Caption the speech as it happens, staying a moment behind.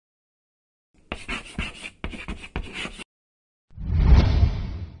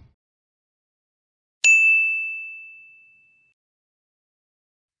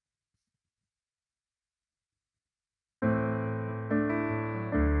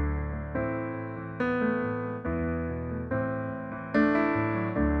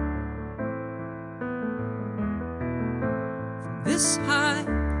this high,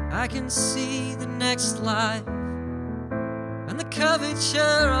 I can see the next life and the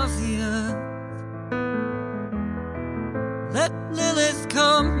curvature of the earth. Let Lilith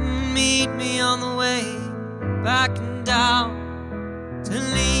come and meet me on the way back and down, to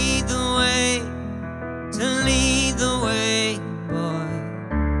lead the way, to lead the way,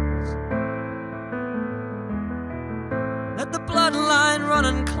 boys. Let the bloodline run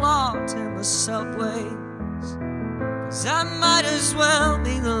and clot in the subways, 'cause I might as well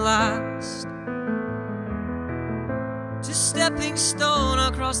be the last. Just stepping stone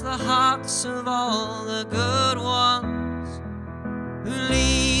across the hearts of all the good ones who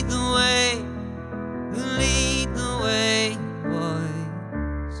lead the way, who lead the way,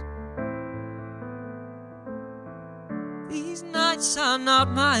 boys. These nights are not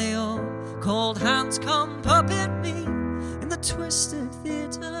my own. Cold hands come puppet me in the twisted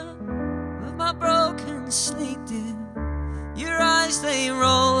theatre of my broken sleep, dear. Your eyes, they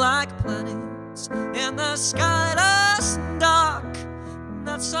roll like planets in the sky, dust and dark, and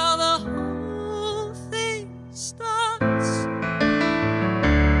that's how the whole thing starts.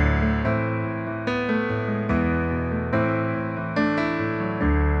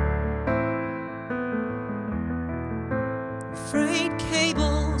 Frayed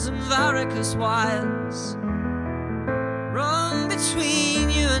cables and varicose wires run between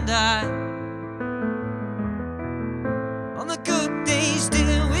you and I. On the good days,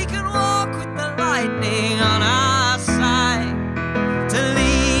 dear, we can walk with the lightning on our side, to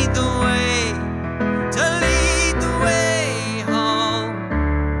lead the way, to lead the way home.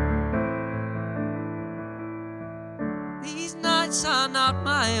 These nights are not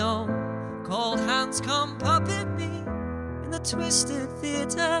my own. Cold hands come puppet me in the twisted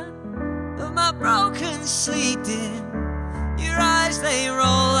theatre of my broken sleep, dear. Your eyes, they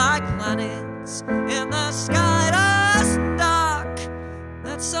roll like planets in the sky, dust and dark.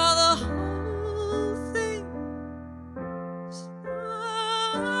 That's how the whole thing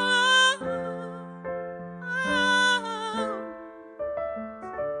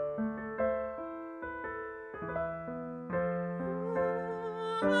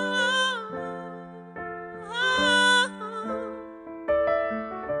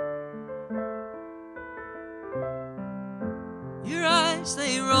Your eyes,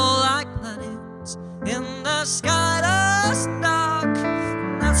 they roll like planets in the sky, dust and dark.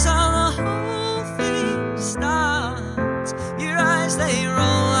 That's how the whole thing starts. Your eyes, they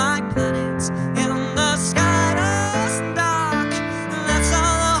roll like planets in the sky, dust and dark. That's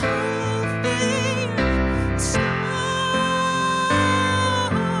how the whole thing starts.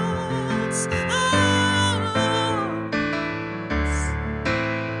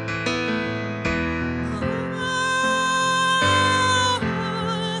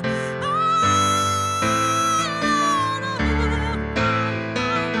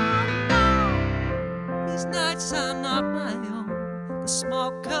 These nights are not my own. The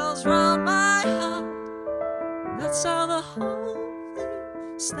smoke curls round my heart. That's how the whole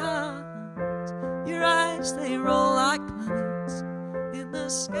thing starts. Your eyes, they roll like planets in the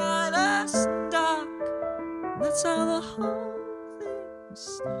sky, dust and dark. That's how the whole thing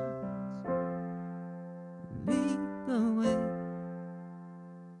starts.